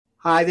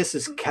Hi, this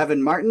is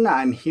Kevin Martin.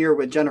 I'm here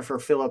with Jennifer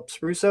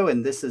Phillips Russo,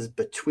 and this is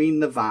Between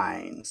the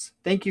Vines.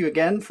 Thank you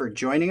again for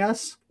joining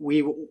us.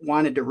 We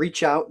wanted to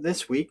reach out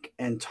this week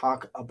and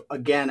talk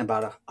again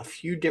about a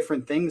few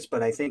different things,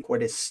 but I think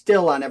what is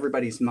still on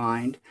everybody's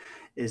mind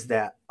is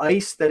that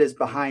ice that is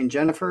behind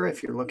Jennifer.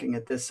 If you're looking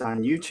at this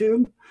on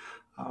YouTube,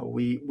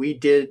 we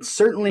did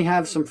certainly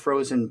have some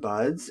frozen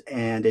buds,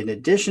 and in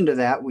addition to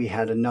that, we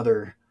had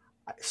another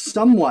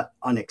somewhat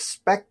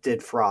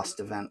unexpected frost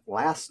event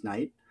last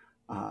night,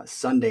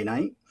 Sunday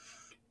night.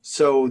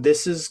 So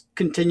this is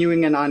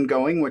continuing and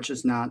ongoing, which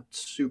is not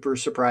super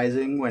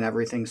surprising when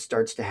everything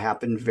starts to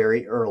happen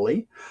very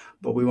early.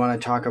 But we want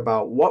to talk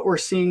about what we're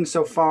seeing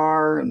so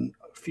far and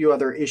a few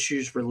other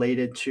issues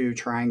related to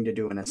trying to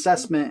do an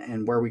assessment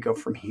and where we go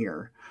from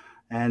here.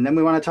 And then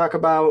we want to talk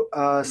about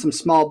some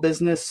small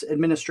business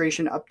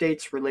administration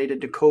updates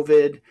related to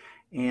COVID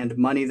and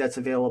money that's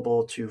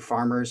available to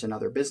farmers and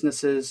other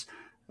businesses.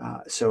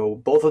 So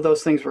both of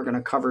those things we're going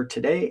to cover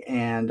today.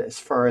 And as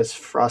far as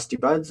Frosty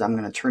Buds, I'm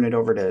going to turn it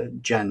over to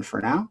Jen for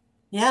now.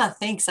 Yeah,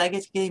 thanks. I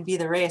get to be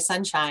the ray of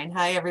sunshine.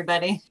 Hi,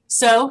 everybody.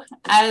 So,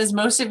 as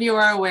most of you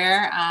are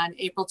aware, on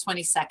April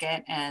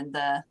 22nd and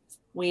the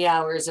wee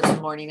hours of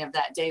the morning of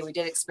that day, we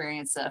did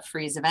experience a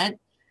freeze event.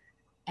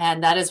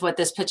 And that is what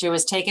this picture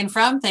was taken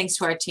from. Thanks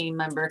to our team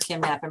member,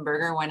 Kim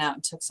Knappenberger, went out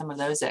and took some of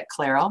those at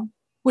Clairol.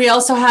 We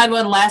also had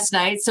one last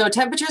night. So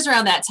temperatures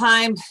around that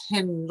time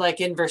in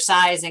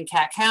Versailles and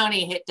Cat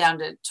County hit down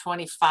to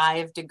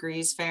 25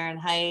 degrees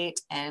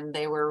Fahrenheit, and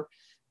they were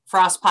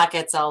frost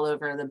pockets all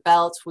over the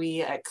belt.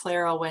 We at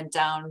Clairol went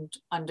down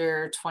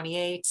under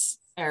 28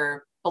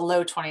 or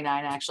below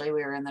 29. Actually,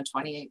 we were in the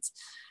 28s.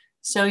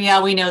 So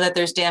yeah, we know that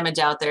there's damage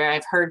out there.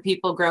 I've heard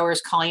growers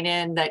calling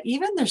in that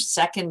even their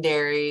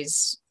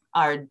secondaries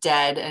are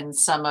dead in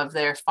some of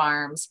their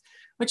farms,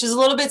 which is a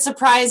little bit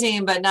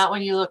surprising, but not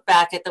when you look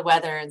back at the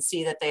weather and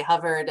see that they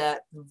hovered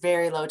at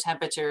very low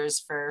temperatures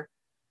for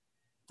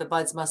the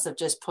buds must have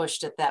just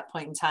pushed at that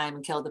point in time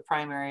and killed the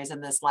primaries.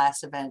 And this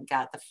last event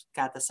got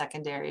the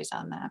secondaries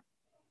on that.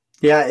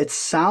 Yeah, it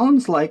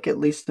sounds like, at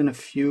least in a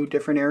few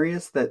different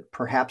areas, that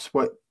perhaps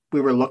what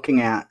we were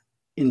looking at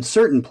in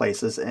certain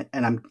places, and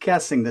I'm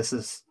guessing this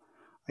is,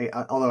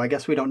 although I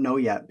guess we don't know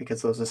yet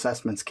because those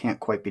assessments can't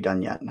quite be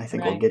done yet, and I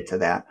think we'll get to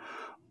that.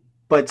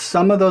 But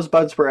some of those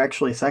buds were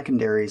actually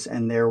secondaries,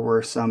 and there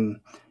were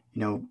some,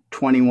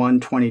 21,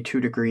 22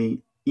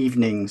 degree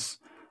evenings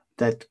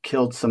that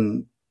killed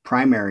some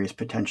primaries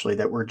potentially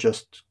that were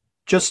just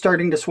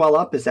starting to swell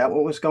up. Is that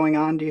what was going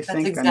on, do you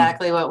think? That's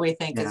exactly what we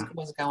think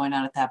was going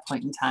on at that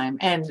point in time.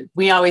 And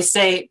we always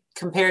say,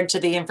 compared to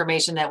the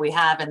information that we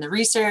have in the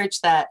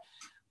research, that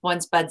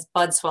once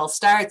bud swell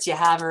starts, you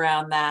have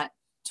around that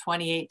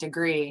 28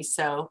 degrees.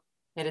 So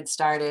it had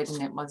started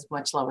and it was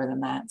much lower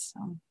than that.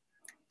 So.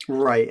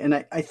 Right.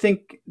 And I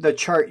think the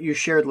chart you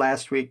shared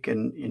last week,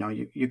 and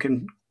you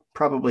can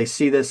probably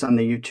see this on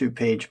the YouTube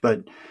page,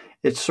 but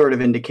it's sort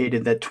of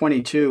indicated that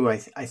 22, I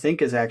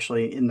think, is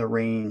actually in the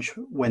range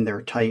when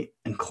they're tight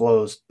and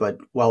closed, but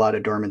well out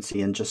of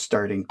dormancy and just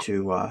starting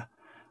to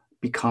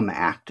become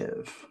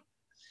active.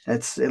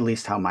 That's at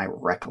least how my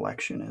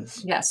recollection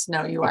is. Yes,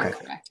 no, you are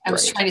correct. I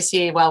was trying to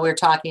see while we were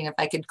talking if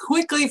I could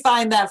quickly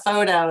find that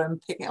photo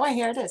and pick it. Oh,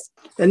 here it is.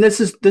 And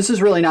this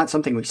is really not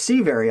something we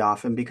see very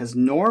often because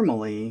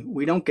normally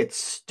we don't get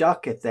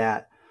stuck at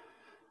that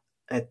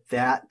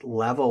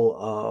level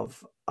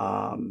of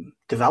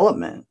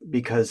development,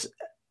 because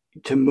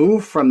to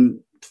move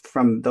from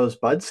those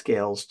bud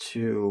scales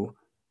to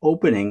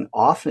opening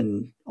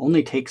often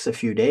only takes a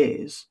few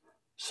days.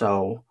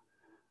 So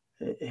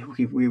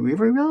we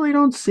really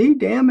don't see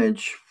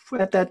damage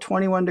at that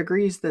 21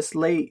 degrees this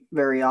late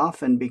very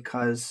often,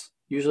 because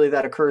usually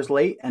that occurs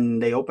late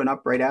and they open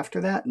up right after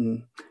that,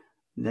 and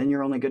then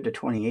you're only good to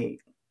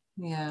 28.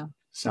 Yeah.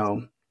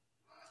 So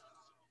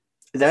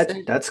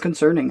that's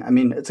concerning. I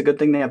mean, it's a good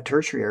thing they have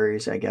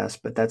tertiaries, I guess,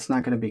 but that's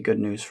not going to be good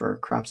news for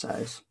crop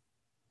size.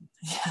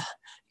 Yeah,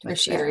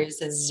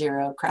 tertiaries is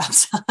zero crop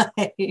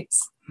size.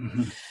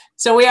 Mm-hmm.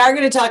 So we are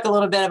going to talk a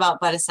little bit about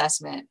bud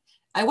assessment.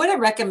 I wouldn't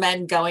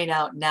recommend going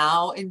out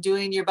now and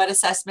doing your bud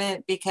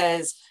assessment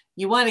because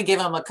you want to give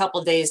them a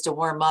couple days to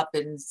warm up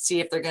and see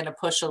if they're going to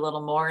push a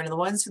little more. And the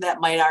ones that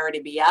might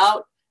already be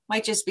out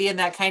might just be in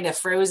that kind of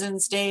frozen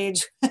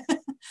stage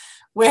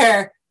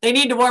where they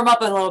need to warm up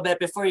a little bit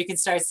before you can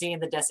start seeing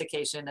the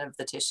desiccation of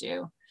the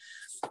tissue.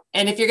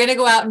 And if you're going to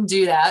go out and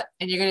do that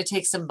and you're going to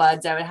take some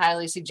buds, I would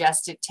highly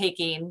suggest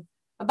taking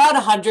about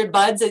 100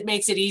 buds. It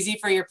makes it easy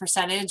for your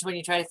percentage when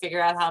you try to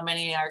figure out how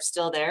many are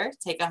still there.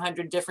 Take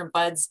 100 different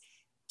buds.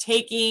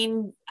 I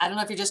don't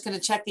know if you're just going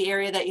to check the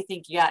area that you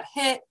think you got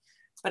hit,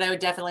 but I would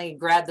definitely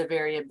grab the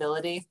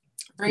variability.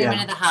 Bring them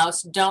into the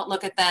house. Don't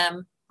look at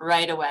them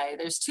right away.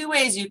 There's two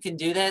ways you can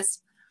do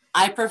this.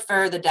 I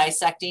prefer the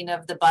dissecting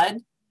of the bud.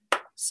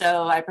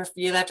 So I prefer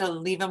you have to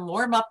leave them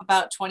warm up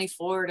about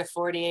 24 to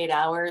 48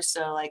 hours.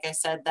 So like I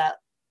said, that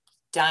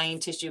dying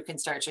tissue can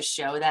start to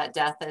show that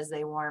death as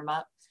they warm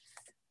up.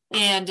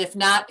 And if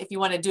not, if you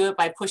want to do it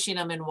by pushing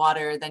them in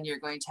water, then you're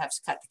going to have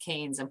to cut the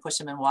canes and push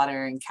them in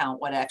water and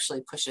count what actually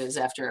pushes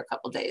after a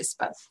couple days.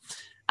 But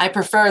I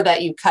prefer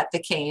that you cut the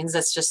canes.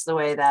 That's just the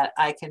way that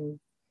I'm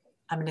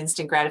an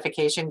instant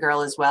gratification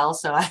girl as well.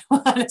 So I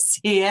want to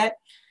see it.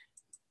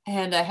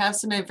 And I have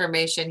some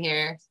information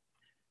here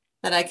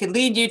that I could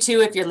lead you to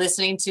if you're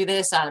listening to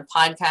this on a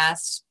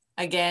podcast.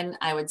 Again,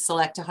 I would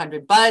select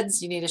 100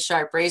 buds. You need a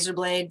sharp razor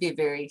blade. Be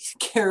very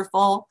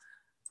careful.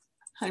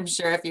 I'm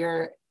sure if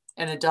you're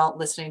an adult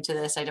listening to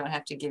this, I don't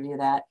have to give you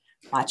that.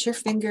 Watch your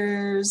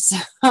fingers.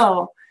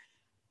 Oh,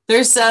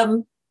 there's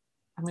some,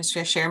 I'm just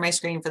going to share my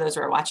screen for those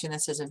who are watching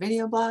this as a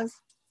video blog.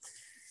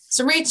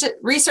 Some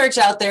research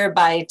out there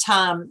by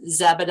Tom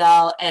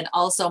Zabadal and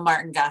also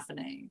Martin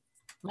Gaffinet.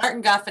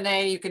 Martin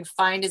Gaffinet, you can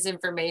find his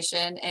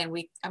information, and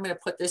I'm going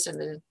to put this in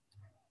the,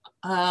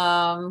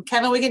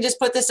 Kevin, we can just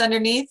put this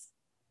underneath?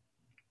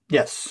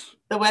 Yes.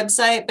 The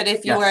website, but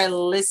if you are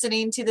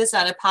listening to this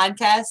on a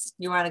podcast,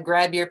 you want to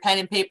grab your pen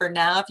and paper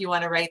now if you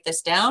want to write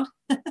this down.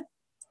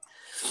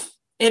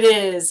 It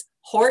is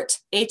Hort,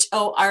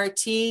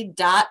 HORT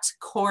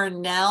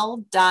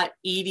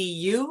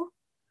 .cornell.edu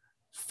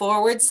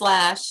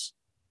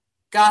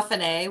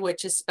 /Gaffinet,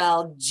 which is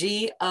spelled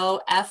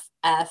GOFFINET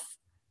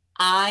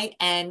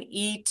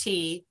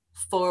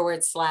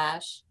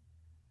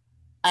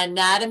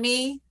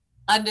 /anatomy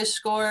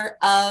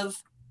 _of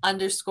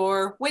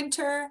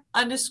 _winter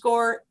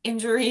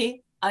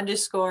 _injury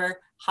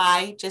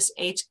just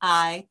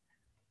HI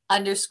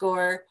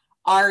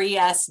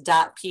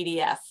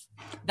 _RES.PDF.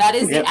 That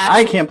is the actual.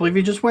 I can't believe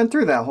you just went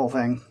through that whole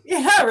thing.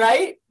 Yeah,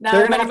 right. Now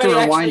they're gonna have to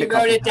rewind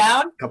wrote it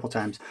down a couple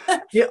times.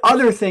 The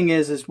other thing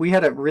is we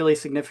had a really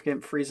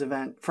significant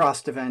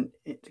frost event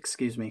in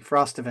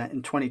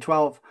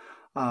 2012.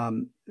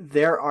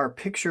 There are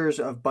pictures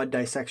of bud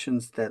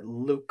dissections that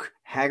Luke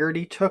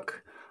Haggerty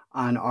took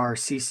on our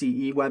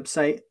CCE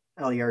website,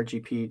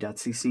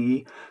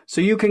 lergp.cce. So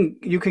you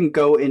can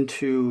go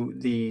into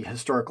the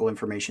historical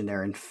information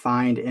there and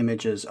find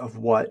images of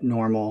what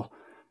normal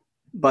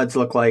buds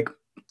look like,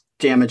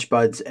 damaged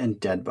buds and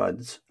dead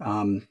buds.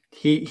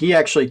 He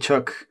actually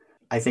took,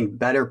 I think,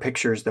 better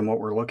pictures than what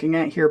we're looking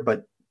at here,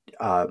 but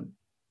I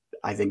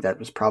think that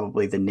was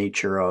probably the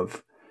nature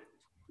of,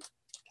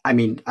 I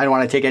mean, I don't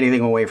want to take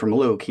anything away from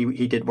Luke.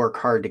 He did work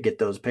hard to get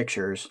those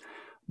pictures,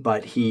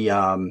 but he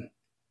had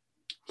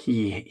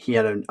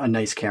a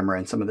nice camera,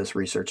 and some of this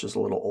research is a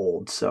little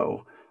old,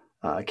 so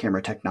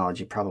camera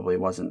technology probably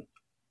wasn't,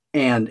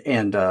 and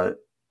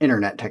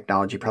internet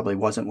technology probably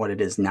wasn't what it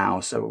is now.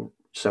 So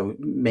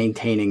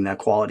maintaining the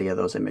quality of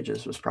those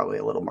images was probably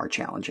a little more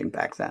challenging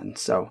back then.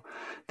 So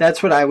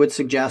that's what I would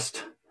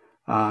suggest,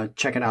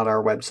 checking out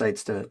our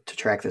websites to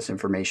track this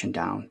information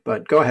down.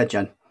 But go ahead,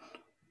 Jen.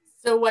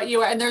 So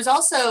and there's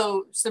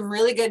also some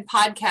really good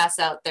podcasts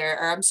out there,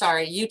 or I'm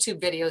sorry, YouTube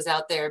videos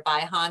out there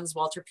by Hans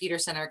Walter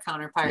Peterson, our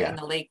counterpart in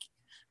the Lake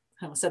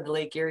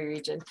Erie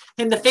region,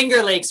 in the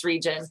Finger Lakes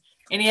region.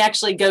 And he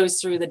actually goes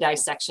through the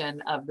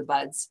dissection of the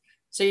buds.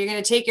 So you're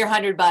going to take your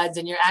 100 buds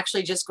and you're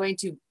actually just going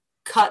to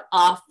cut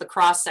off the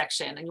cross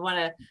section, and you want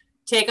to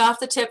take off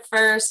the tip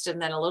first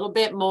and then a little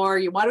bit more.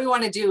 What we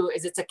want to do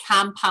is, it's a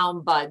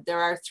compound bud.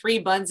 There are 3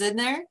 buds in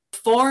there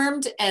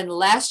formed in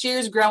last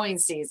year's growing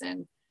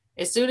season.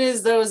 As soon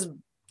as those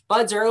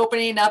buds are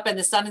opening up and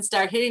the sun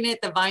start hitting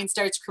it, the vine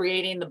starts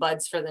creating the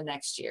buds for the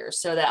next year.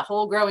 So that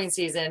whole growing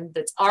season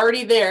that's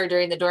already there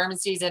during the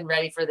dormant season,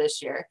 ready for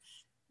this year.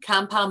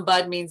 Compound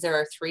bud means there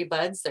are 3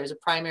 buds. There's a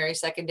primary,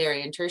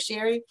 secondary, and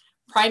tertiary.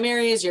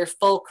 Primary is your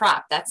full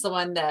crop. That's the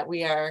one that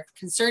we are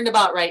concerned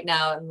about right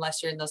now,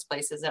 unless you're in those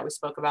places that we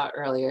spoke about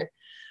earlier.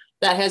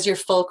 That has your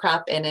full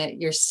crop in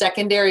it. Your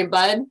secondary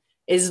bud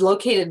is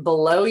located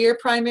below your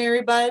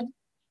primary bud,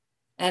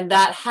 and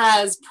that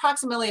has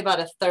approximately about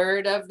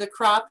 1/3 of the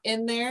crop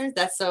in there.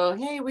 That's so,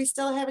 hey, we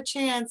still have a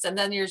chance. And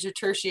then there's your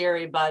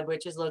tertiary bud,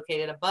 which is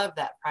located above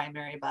that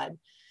primary bud.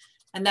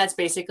 And that's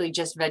basically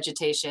just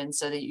vegetation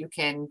so that you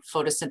can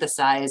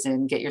photosynthesize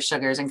and get your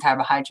sugars and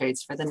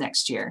carbohydrates for the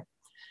next year.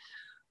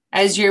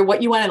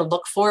 What you want to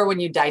look for when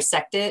you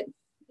dissect it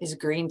is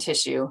green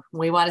tissue.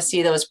 We want to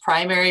see those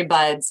primary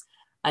buds,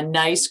 a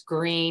nice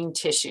green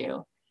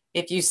tissue.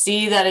 If you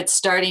see that it's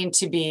starting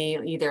to be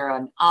either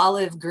an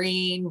olive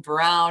green,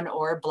 brown,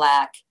 or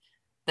black,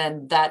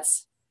 then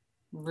that's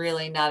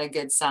really not a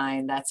good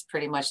sign. That's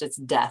pretty much its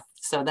death.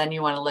 So then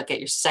you want to look at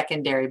your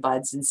secondary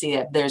buds and see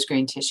that there's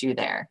green tissue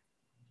there.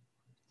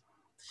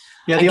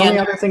 Yeah, the only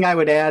other thing I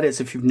would add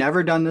is, if you've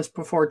never done this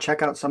before,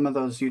 check out some of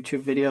those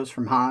YouTube videos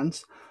from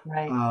Hans.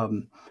 Right.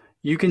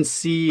 You can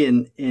see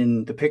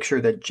in the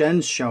picture that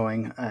Jen's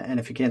showing,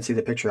 and if you can't see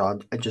the picture, I'll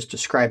just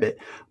describe it,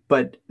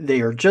 but they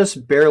are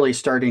just barely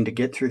starting to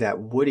get through that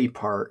woody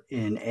part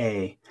in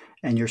A,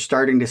 and you're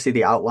starting to see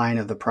the outline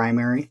of the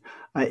primary.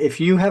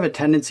 If you have a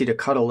tendency to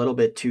cut a little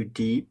bit too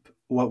deep,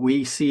 what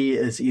we see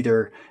is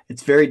either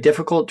it's very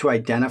difficult to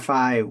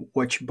identify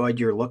which bud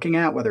you're looking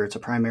at, whether it's a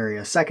primary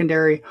or a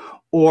secondary,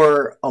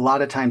 or a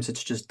lot of times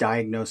it's just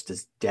diagnosed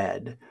as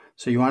dead.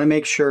 So you want to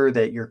make sure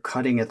that you're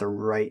cutting at the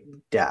right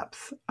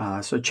depth.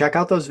 So check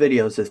out those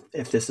videos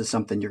if this is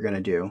something you're going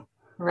to do.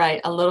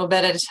 Right, a little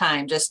bit at a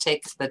time. Just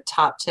take the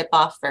top tip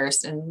off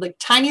first, and like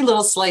tiny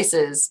little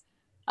slices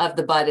of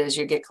the bud as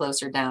you get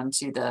closer down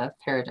to the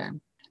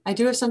paraderm. I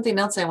do have something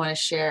else I want to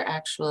share,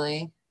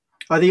 actually.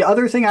 The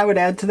other thing I would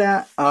add to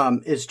that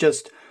is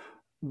just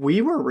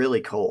we were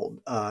really cold.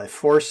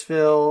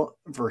 Forceville,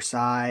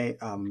 Versailles,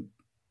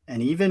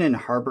 and even in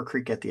Harbor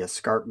Creek at the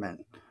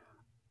escarpment,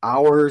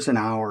 hours and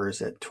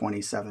hours at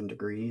 27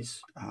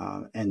 degrees.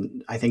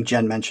 And I think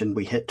Jen mentioned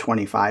we hit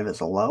 25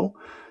 as a low.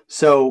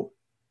 So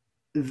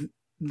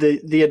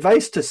the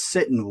advice to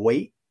sit and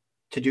wait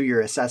to do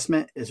your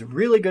assessment is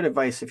really good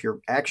advice if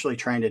you're actually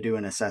trying to do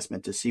an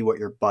assessment to see what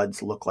your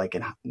buds look like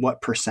and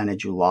what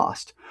percentage you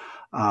lost.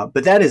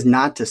 But that is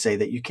not to say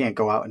that you can't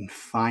go out and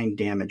find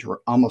damage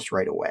almost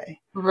right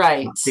away.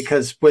 Right.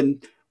 Because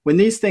when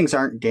these things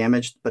aren't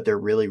damaged, but they're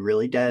really,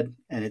 really dead,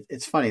 and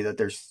it's funny that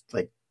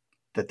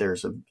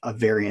there's a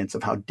variance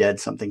of how dead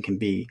something can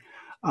be.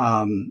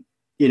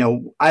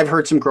 I've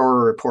heard some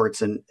grower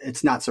reports, and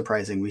it's not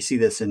surprising. We see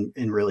this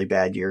in really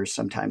bad years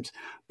sometimes.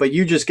 But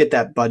you just get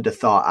that bud to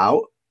thaw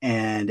out,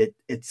 and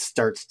it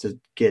starts to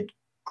get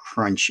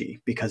crunchy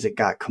because it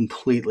got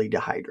completely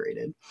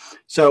dehydrated.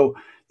 So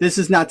this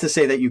is not to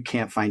say that you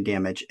can't find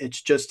damage.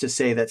 It's just to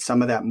say that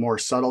some of that more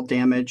subtle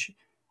damage,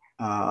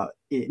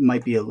 it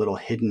might be a little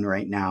hidden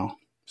right now.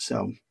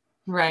 So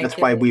that's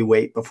why we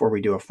wait before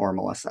we do a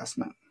formal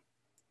assessment.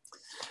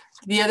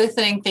 The other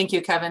thing, thank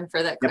you, Kevin,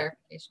 for that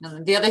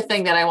clarification. The other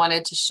thing that I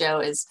wanted to show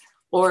is,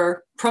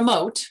 or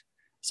promote,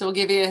 so we'll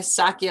give you,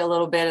 Saki, a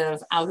little bit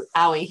of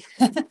owie.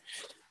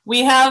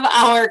 We have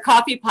our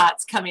coffee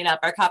pots coming up,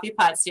 our coffee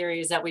pot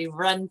series that we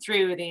run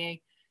through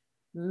the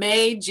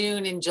May,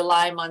 June, and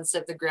July months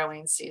of the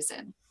growing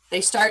season.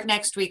 They start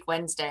next week,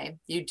 Wednesday.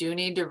 You do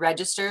need to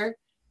register.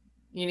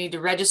 You need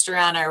to register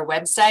on our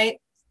website,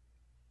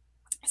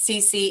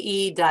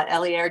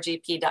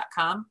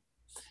 cce.lergp.com.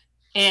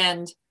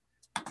 And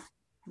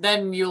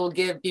then you'll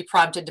be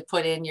prompted to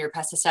put in your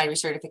pesticide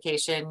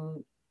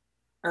recertification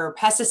or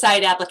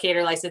pesticide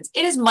applicator license.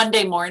 It is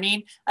Monday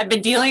morning. I've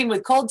been dealing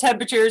with cold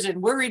temperatures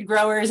and worried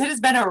growers. It has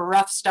been a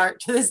rough start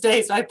to this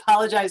day, so I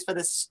apologize for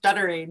the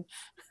stuttering.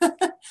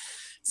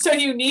 So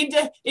you need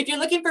to, if you're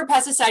looking for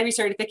pesticide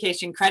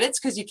recertification credits,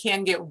 because you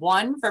can get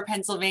one for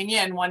Pennsylvania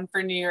and one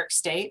for New York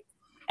State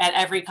at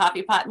every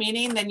coffee pot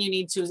meeting, then you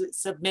need to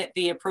submit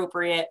the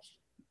appropriate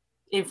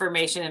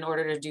information in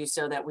order to do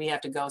so, that we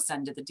have to go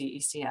send to the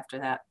DEC after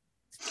that.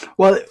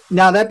 Well,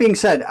 now that being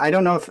said, I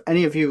don't know if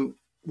any of you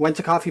went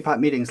to coffee pot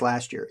meetings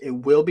last year. It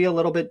will be a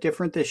little bit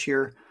different this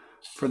year.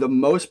 For the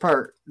most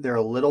part, they're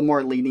a little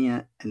more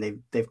lenient,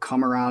 and they've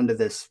come around to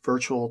this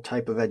virtual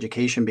type of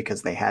education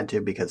because they had to,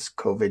 because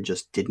COVID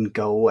just didn't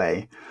go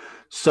away.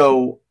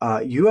 So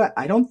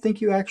I don't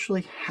think you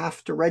actually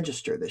have to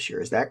register this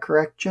year. Is that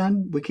correct,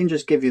 Jen? We can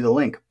just give you the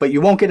link, but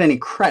you won't get any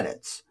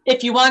credits.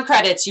 If you want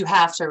credits, you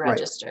have to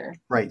register.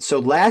 Right. So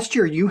last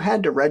year you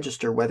had to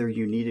register whether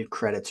you needed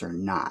credits or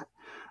not.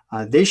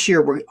 This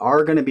year we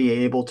are going to be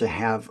able to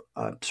have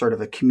a sort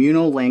of a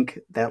communal link.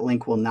 That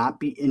link will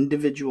not be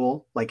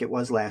individual like it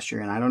was last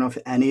year. And I don't know if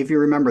any of you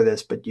remember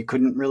this, but you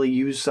couldn't really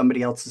use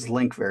somebody else's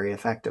link very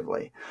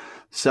effectively.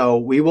 So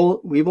we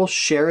will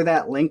share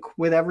that link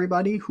with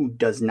everybody who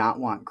does not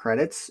want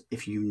credits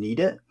if you need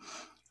it.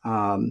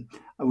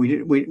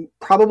 We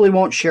probably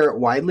won't share it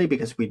widely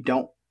because we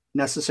don't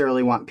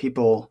necessarily want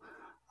people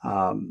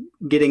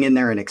getting in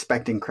there and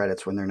expecting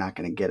credits when they're not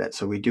going to get it.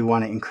 So we do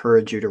want to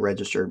encourage you to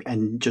register,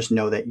 and just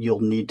know that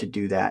you'll need to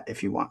do that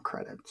if you want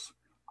credits.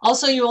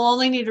 Also, you will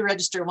only need to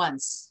register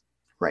once.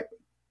 Right.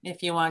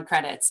 If you want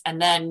credits.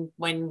 And then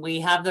when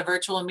we have the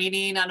virtual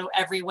meeting on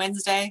every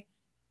Wednesday,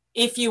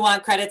 if you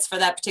want credits for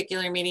that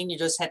particular meeting, you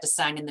just have to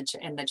sign in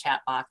the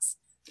chat box.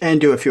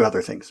 And do a few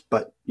other things.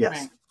 But yes.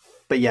 Right.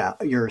 But yeah,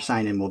 your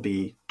sign-in will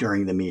be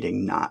during the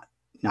meeting, not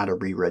a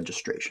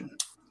re-registration.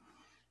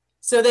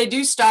 So they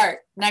do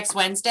start next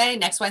Wednesday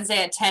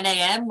at 10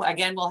 a.m.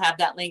 Again, we'll have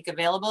that link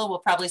available. We'll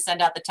probably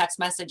send out the text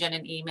message and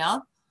an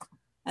email,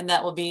 and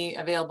that will be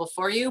available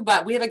for you.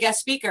 But we have a guest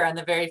speaker on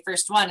the very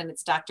first one, and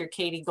it's Dr.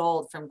 Katie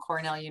Gold from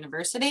Cornell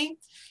University.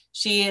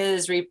 She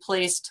has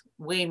replaced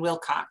Wayne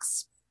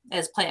Wilcox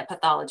as plant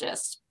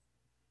pathologist.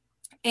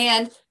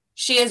 And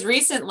she has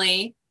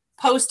recently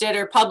posted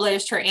or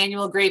published her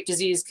annual grape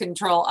disease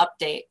control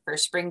update for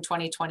spring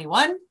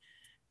 2021.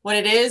 What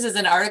it is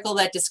an article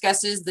that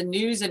discusses the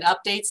news and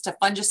updates to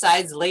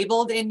fungicides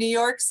labeled in New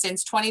York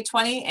since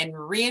 2020 and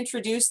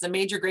reintroduce the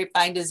major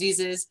grapevine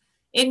diseases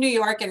in New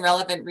York and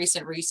relevant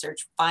recent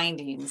research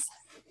findings.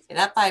 Say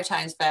that 5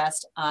 times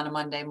fast on a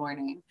Monday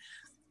morning.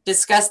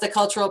 Discuss the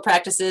cultural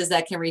practices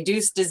that can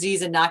reduce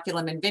disease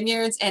inoculum in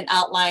vineyards, and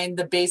outline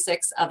the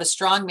basics of a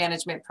strong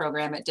management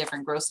program at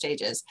different growth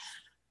stages.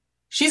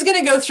 She's going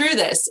to go through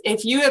this.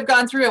 If you have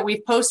gone through it,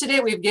 we've posted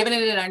it, we've given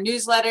it in our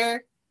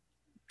newsletter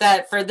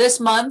that for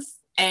this month,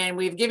 and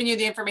we've given you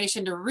the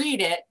information to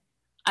read it.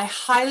 I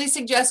highly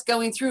suggest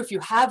going through. If you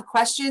have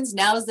questions,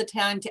 now is the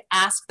time to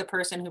ask the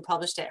person who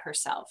published it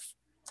herself.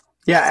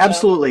 Yeah, So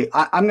absolutely.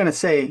 I'm going to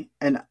say,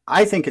 and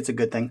I think it's a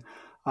good thing,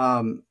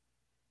 um,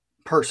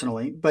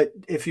 personally. But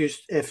if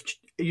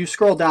you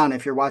scroll down,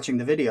 if you're watching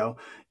the video,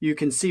 you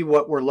can see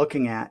what we're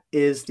looking at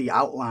is the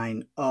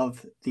outline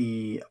of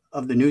the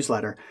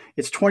newsletter.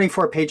 It's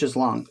 24 pages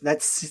long.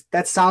 That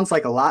sounds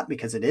like a lot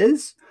because it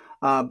is,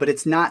 but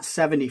it's not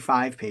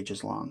 75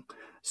 pages long.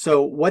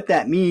 So what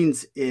that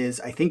means is,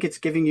 I think it's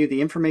giving you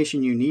the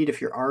information you need if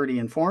you're already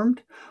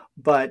informed,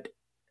 but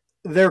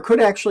there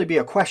could actually be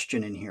a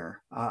question in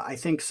here. I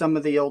think some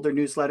of the older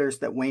newsletters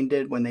that Wayne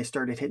did when they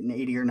started hitting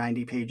 80 or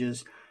 90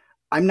 pages,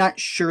 I'm not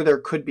sure there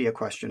could be a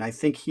question. I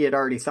think he had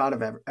already thought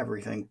of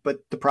everything, but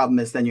the problem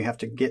is then you have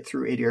to get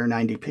through 80 or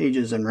 90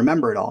 pages and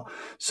remember it all.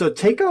 So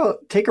take a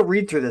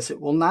read through this. It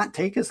will not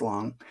take as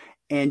long,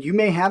 and you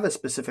may have a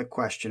specific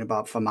question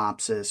about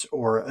phomopsis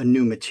or a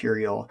new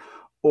material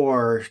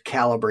or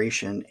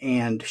calibration,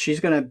 and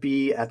she's going to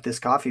be at this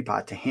coffee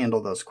pot to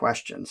handle those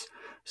questions.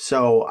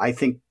 So I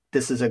think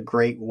this is a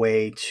great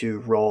way to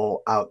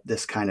roll out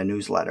this kind of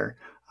newsletter.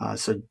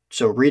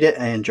 So read it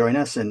and join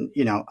us. And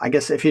I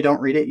guess if you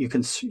don't read it,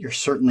 you're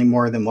certainly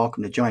more than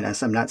welcome to join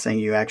us. I'm not saying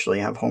you actually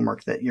have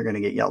homework that you're going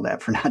to get yelled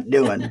at for not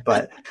doing,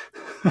 but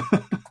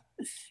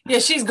yeah,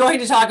 she's going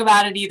to talk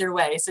about it either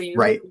way. So if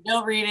right. you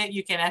don't read it,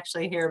 you can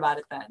actually hear about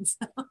it then.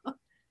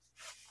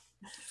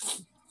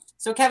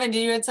 So Kevin, do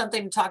you had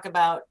something to talk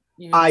about?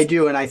 I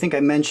do, and I think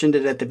I mentioned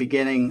it at the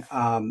beginning.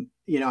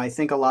 I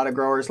think a lot of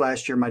growers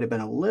last year might have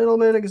been a little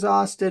bit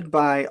exhausted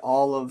by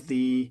all of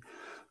the,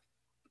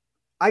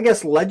 I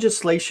guess,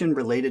 legislation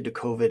related to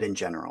COVID in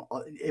general.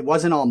 It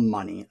wasn't all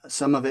money.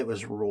 Some of it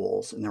was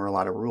rules, and there were a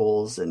lot of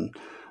rules. And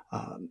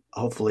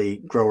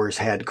hopefully, growers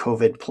had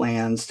COVID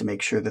plans to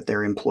make sure that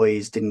their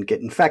employees didn't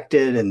get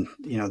infected. And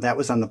that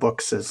was on the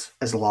books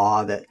as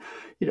law that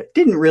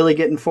didn't really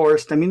get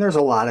enforced. I mean, there's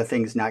a lot of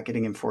things not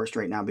getting enforced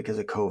right now because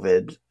of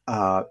COVID.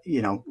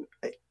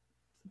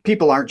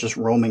 People aren't just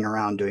roaming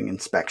around doing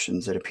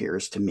inspections. It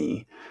appears to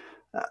me.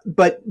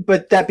 But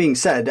that being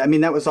said, I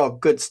mean, that was all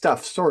good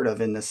stuff, sort of,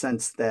 in the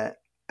sense that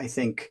I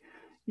think,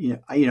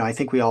 I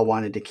think we all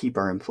wanted to keep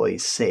our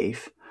employees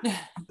safe.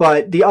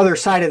 But the other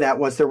side of that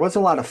was there was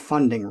a lot of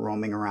funding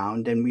roaming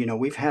around, and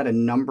we've had a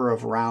number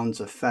of rounds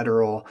of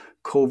federal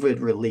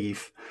COVID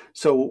relief.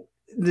 So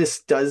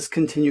this does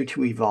continue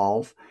to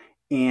evolve,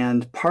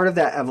 and part of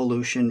that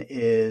evolution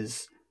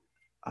is,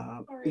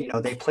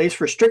 they place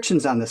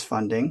restrictions on this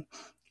funding,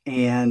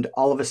 and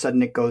all of a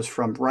sudden it goes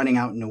from running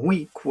out in a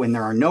week when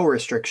there are no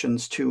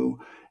restrictions to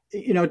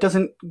it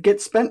doesn't get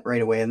spent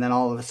right away, and then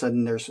all of a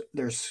sudden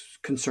there's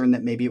concern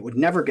that maybe it would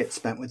never get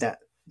spent with that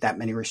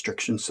many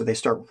restrictions, so they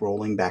start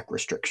rolling back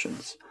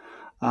restrictions.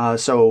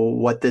 So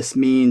what this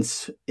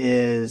means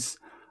is,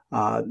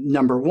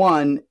 number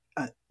one,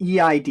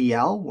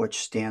 EIDL, which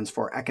stands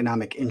for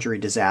Economic Injury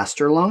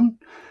Disaster Loan.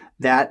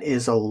 That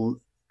is a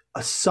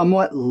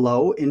somewhat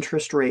low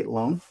interest rate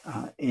loan.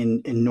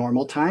 In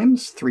normal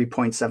times,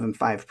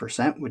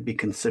 3.75% would be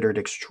considered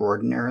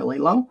extraordinarily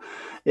low.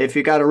 If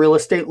you got a real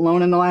estate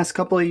loan in the last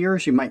couple of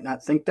years, you might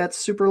not think that's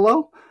super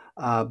low,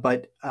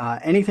 but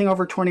anything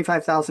over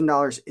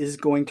 $25,000 is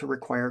going to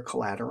require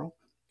collateral.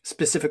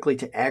 Specifically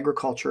to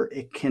agriculture,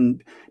 it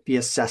can be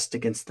assessed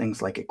against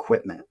things like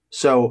equipment.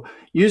 So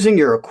using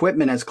your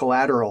equipment as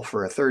collateral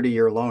for a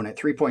 30-year loan at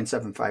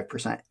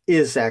 3.75%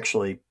 is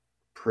actually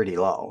pretty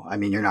low. I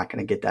mean, you're not going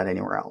to get that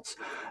anywhere else.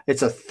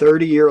 It's a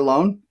 30-year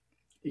loan.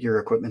 Your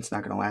equipment's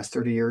not going to last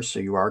 30 years, so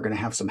you are going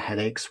to have some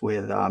headaches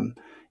with,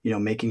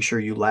 making sure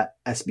you let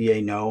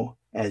SBA know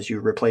as you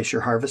replace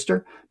your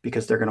harvester,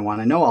 because they're going to want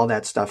to know all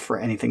that stuff for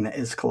anything that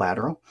is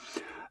collateral.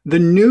 The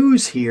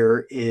news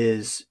here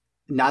is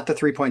not the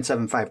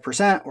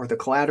 3.75% or the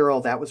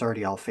collateral. That was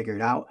already all figured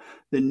out.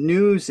 The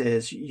news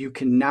is you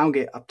can now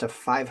get up to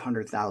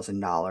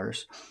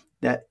 $500,000.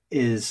 That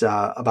is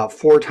about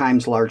 4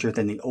 times larger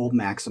than the old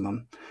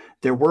maximum.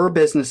 There were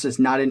businesses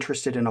not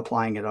interested in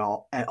applying it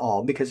at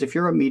all, because if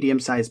you're a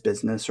medium-sized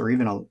business, or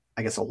even a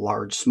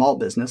large small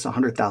business,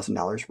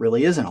 $100,000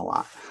 really isn't a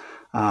lot.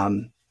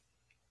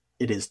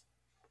 It is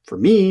for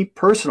me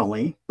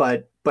personally,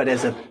 but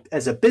as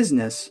a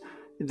business,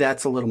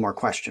 that's a little more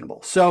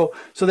questionable. So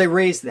they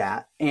raised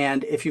that,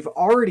 and if you've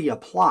already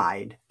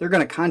applied, they're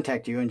going to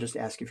contact you and just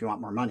ask if you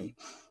want more money.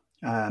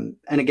 And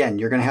again,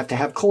 you're going to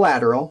have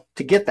collateral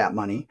to get that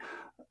money.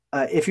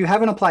 If you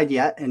haven't applied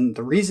yet, and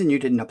the reason you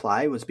didn't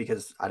apply was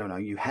because, I don't know,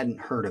 you hadn't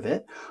heard of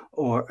it,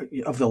 or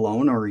of the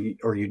loan, or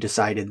you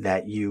decided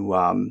that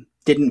you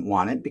didn't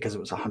want it because it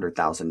was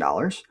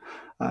 $100,000,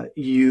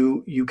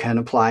 you can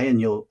apply,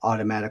 and you'll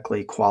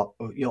automatically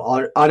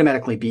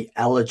be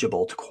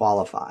eligible to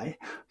qualify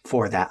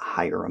for that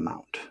higher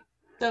amount.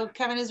 So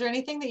Kevin, is there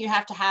anything that you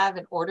have to have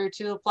in order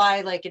to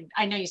apply? Like,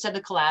 I know you said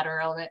the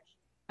collateral, but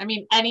I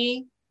mean,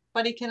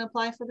 anybody can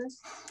apply for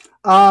this?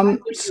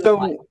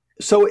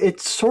 So it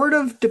sort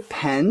of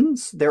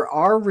depends. There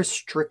are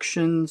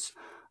restrictions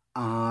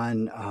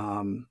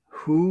on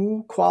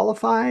who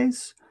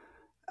qualifies.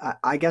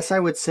 I guess I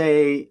would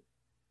say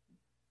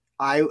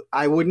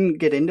I wouldn't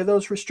get into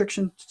those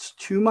restrictions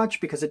too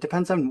much, because it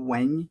depends on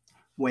when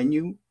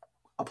you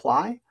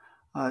apply.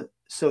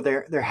 So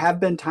there have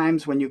been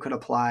times when you could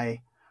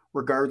apply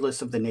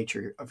regardless of the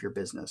nature of your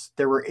business.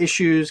 There were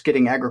issues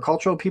getting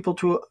agricultural people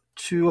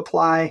to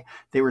apply.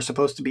 They were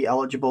supposed to be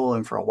eligible,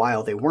 and for a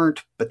while they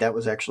weren't, but that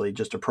was actually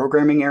just a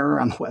programming error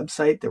on the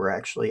website. They were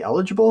actually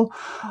eligible.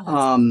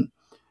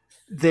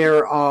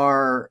 There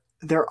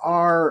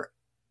are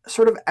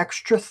sort of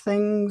extra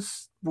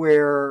things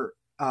where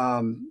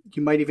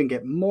you might even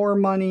get more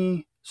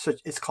money. So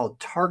it's called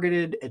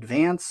targeted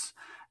advance.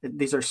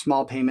 These are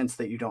small payments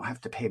that you don't have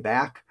to pay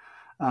back.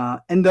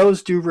 And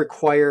those do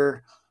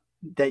require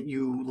that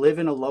you live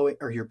in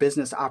or your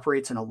business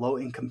operates in a low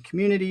income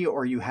community,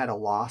 or you had a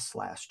loss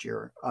last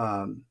year,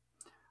 a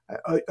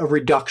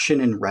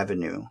reduction in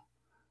revenue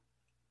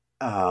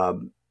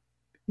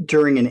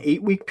during an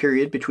 8-week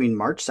period between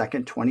March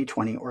 2nd,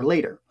 2020 or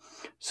later.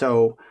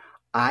 So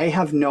I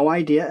have no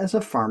idea as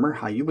a farmer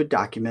how you would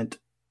document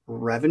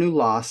revenue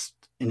lost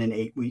in an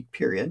 8-week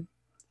period.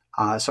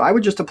 So I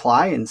would just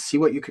apply and see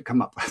what you could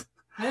come up with.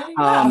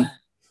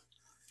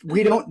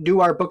 We don't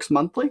do our books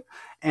monthly,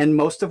 and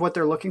most of what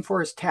they're looking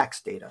for is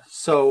tax data.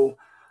 So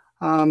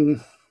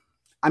I'm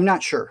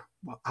not sure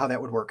how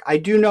that would work. I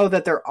do know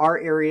that there are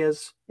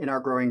areas in our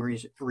growing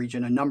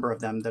region, a number of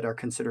them, that are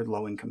considered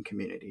low-income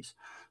communities.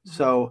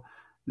 So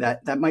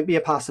that might be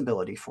a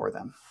possibility for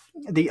them.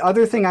 The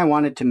other thing I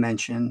wanted to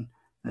mention,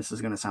 this is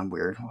going to sound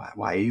weird.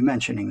 Why are you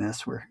mentioning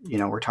this?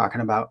 We're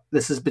talking about,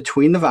 this is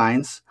Between the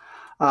Vines.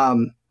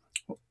 The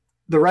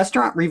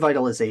Restaurant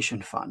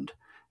Revitalization Fund.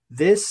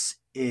 This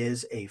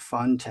is a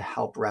fund to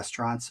help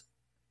restaurants,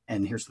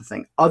 and here's the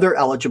thing, other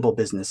eligible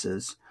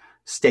businesses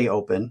stay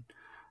open.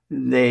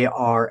 They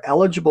are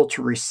eligible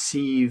to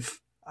receive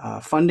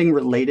funding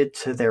related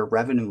to their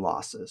revenue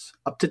losses,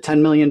 up to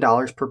 $10 million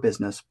per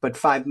business, but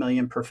 $5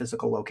 million per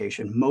physical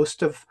location.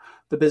 Most of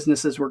the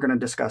businesses we're going to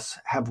discuss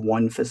have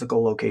one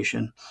physical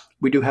location.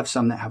 We do have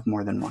some that have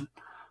more than one.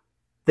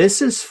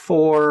 This is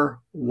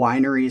for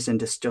wineries and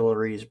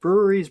distilleries,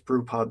 breweries,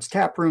 brew pubs,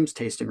 tap rooms,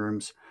 tasting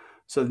rooms.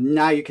 So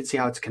now you can see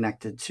how it's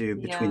connected to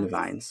Between the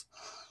Vines.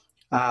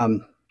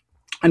 And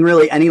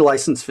really any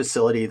licensed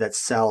facility that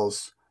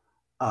sells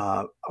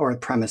or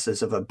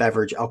premises of a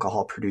beverage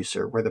alcohol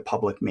producer where the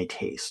public may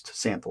taste,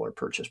 sample, or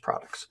purchase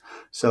products.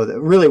 So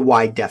the really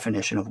wide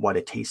definition of what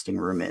a tasting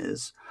room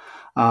is.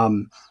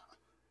 The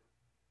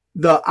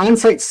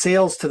on-site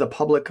sales to the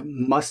public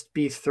must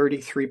be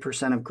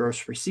 33% of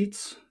gross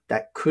receipts.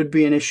 That could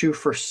be an issue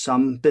for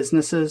some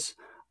businesses,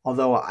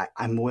 although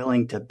I'm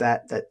willing to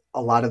bet that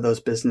a lot of those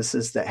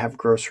businesses that have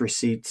gross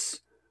receipts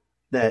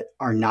that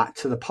are not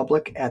to the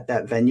public at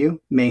that venue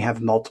may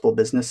have multiple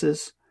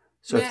businesses.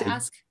 So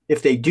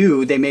if they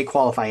do, they may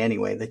qualify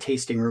anyway. The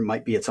tasting room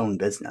might be its own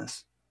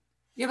business.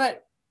 Yeah,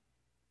 but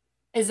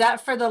is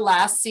that for the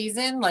last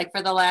season, like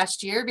for the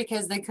last year?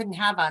 Because they couldn't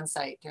have on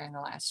site during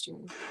the last year.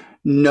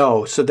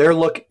 No. So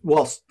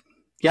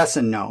yes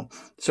and no.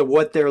 So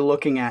what they're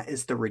looking at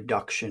is the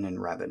reduction in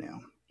revenue.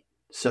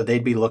 So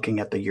they'd be looking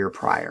at the year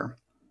prior.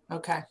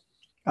 Okay.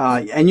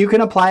 And you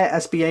can apply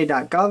at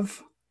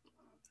sba.gov.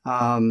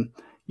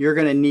 You're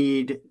going to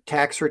need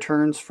tax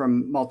returns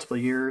from multiple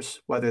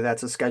years, whether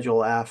that's a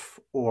Schedule F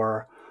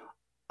or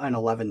an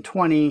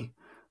 1120,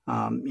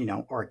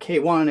 or a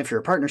K1 if you're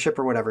a partnership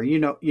or whatever. You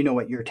know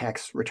what your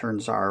tax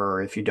returns are,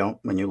 or if you don't,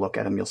 when you look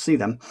at them, you'll see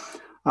them.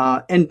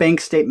 And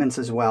bank statements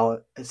as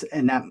well,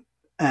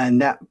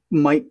 and that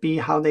might be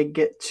how they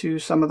get to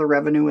some of the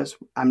revenue.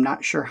 I'm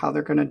not sure how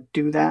they're going to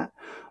do that,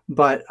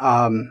 but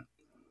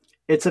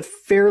it's a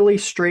fairly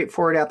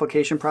straightforward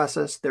application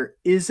process. There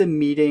is a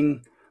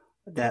meeting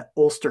that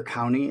Ulster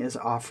County is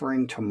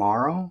offering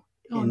tomorrow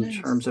in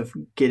terms of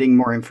getting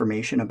more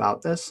information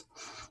about this.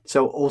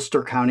 So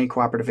Ulster County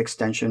Cooperative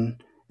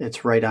Extension,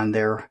 it's right on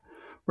their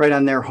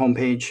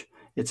homepage.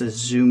 It's a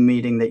Zoom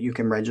meeting that you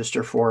can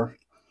register for.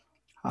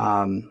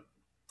 And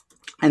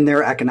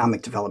their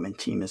economic development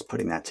team is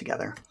putting that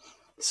together.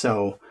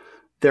 So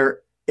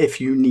if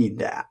you need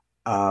that,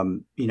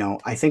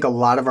 I think a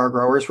lot of our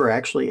growers were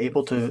actually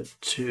able to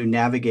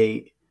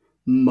navigate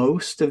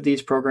most of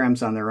these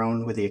programs on their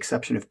own, with the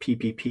exception of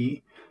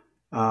PPP,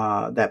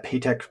 that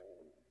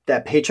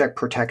Paycheck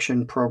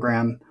Protection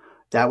Program.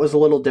 That was a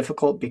little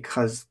difficult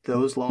because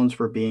those loans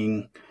were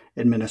being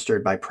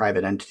administered by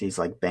private entities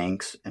like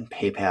banks and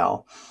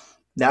PayPal.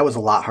 That was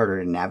a lot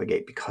harder to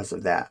navigate because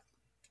of that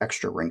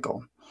extra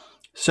wrinkle.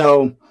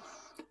 So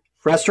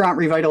Restaurant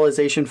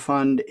Revitalization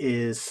Fund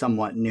is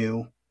somewhat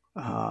new.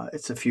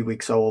 It's a few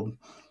weeks old.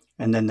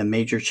 And then the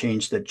major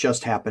change that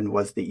just happened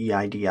was the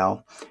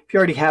EIDL. If you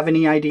already have an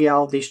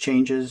EIDL, these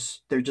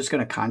changes, they're just going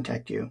to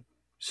contact you.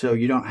 So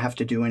you don't have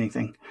to do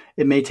anything.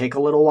 It may take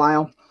a little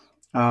while.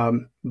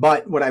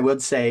 But what I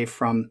would say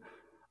from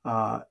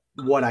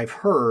what I've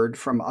heard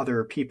from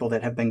other people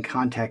that have been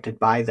contacted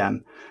by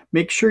them,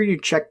 make sure you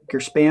check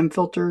your spam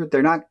filter.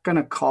 They're not going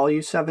to call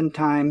you 7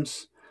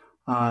 times.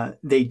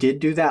 They did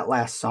do that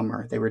last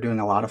summer. They were doing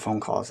a lot of phone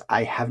calls.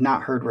 I have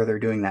not heard where they're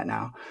doing that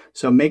now.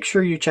 So make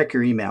sure you check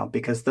your email,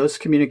 because those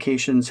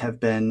communications have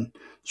been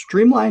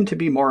streamlined to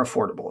be more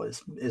affordable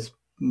is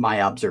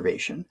my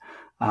observation.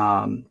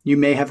 You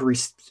may have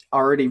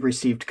already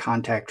received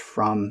contact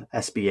from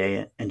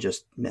SBA and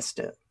just missed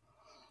it.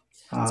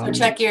 So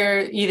check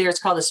your, either it's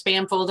called a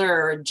spam folder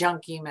or a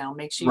junk email.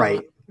 Make sure you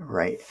Right,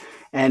 right.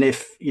 And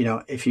if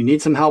you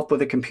need some help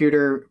with a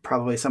computer,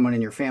 probably someone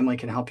in your family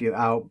can help you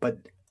out. But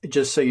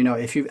just so you know,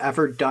 if you've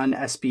ever done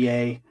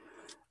SBA,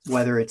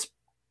 whether it's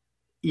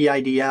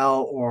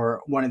EIDL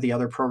or one of the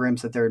other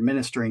programs that they're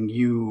administering,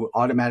 you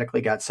automatically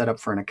got set up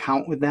for an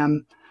account with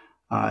them.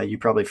 You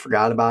probably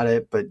forgot about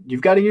it, but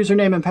you've got a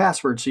username and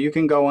password, so you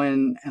can go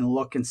in and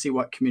look and see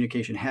what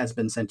communication has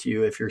been sent to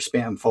you if your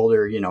spam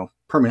folder,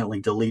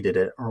 permanently deleted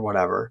it or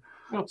whatever.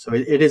 Oh. So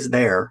it is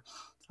there,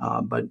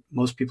 but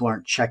most people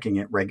aren't checking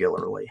it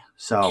regularly.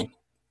 So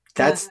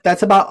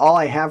that's about all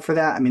I have for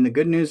that. I mean, the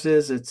good news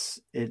is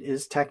it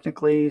is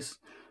technically,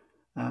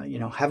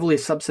 heavily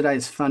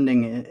subsidized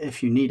funding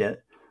if you need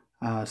it.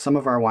 Some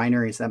of our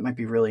wineries, that might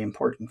be really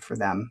important for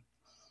them.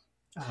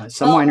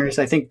 Some wineries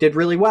I think did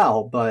really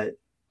well, but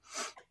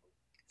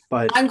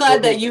I'm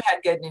glad that you had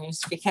good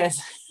news,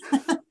 because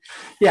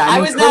yeah, I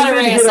was not a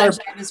ray of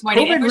sunshine this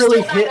morning. COVID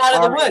really hit out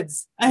of the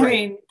woods. I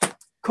mean,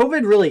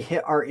 COVID really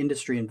hit our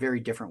industry in very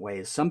different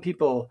ways. Some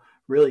people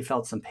really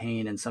felt some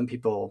pain, and some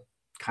people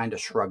kind of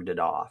shrugged it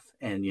off.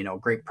 And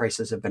grape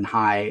prices have been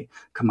high,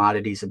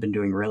 commodities have been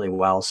doing really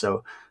well.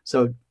 So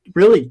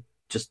really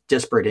just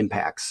disparate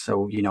impacts.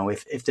 So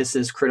if this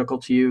is critical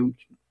to you,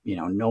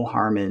 no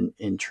harm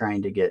in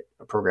trying to get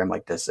a program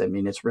like this. I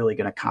mean, it's really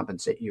going to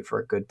compensate you for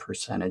a good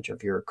percentage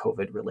of your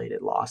COVID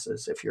related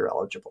losses if you're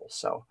eligible.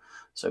 So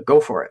go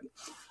for it.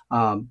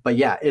 But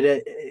yeah,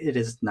 it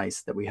is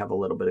nice that we have a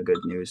little bit of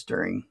good news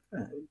during,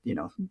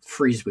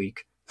 freeze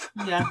week.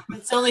 Yeah,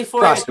 it's only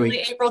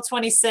April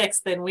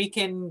 26th, and we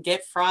can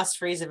get frost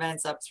freeze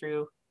events up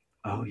through.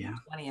 Oh yeah,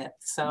 20th.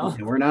 So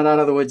we're not out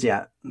of the woods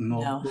yet.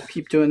 We'll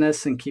keep doing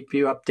this and keep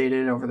you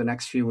updated over the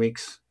next few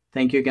weeks.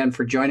 Thank you again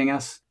for joining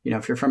us.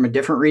 If you're from a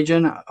different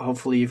region,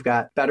 hopefully you've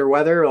got better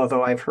weather,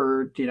 although I've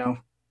heard,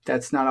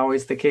 that's not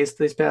always the case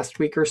this past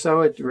week or so.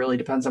 It really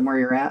depends on where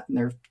you're at.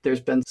 And there's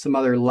been some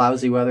other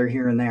lousy weather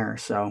here and there.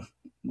 So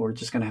we're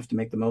just going to have to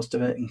make the most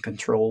of it and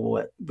control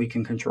what we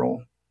can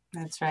control.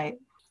 That's right.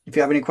 If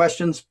you have any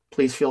questions,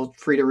 please feel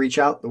free to reach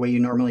out the way you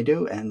normally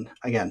do. And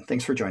again,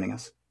 thanks for joining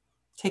us.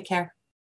 Take care.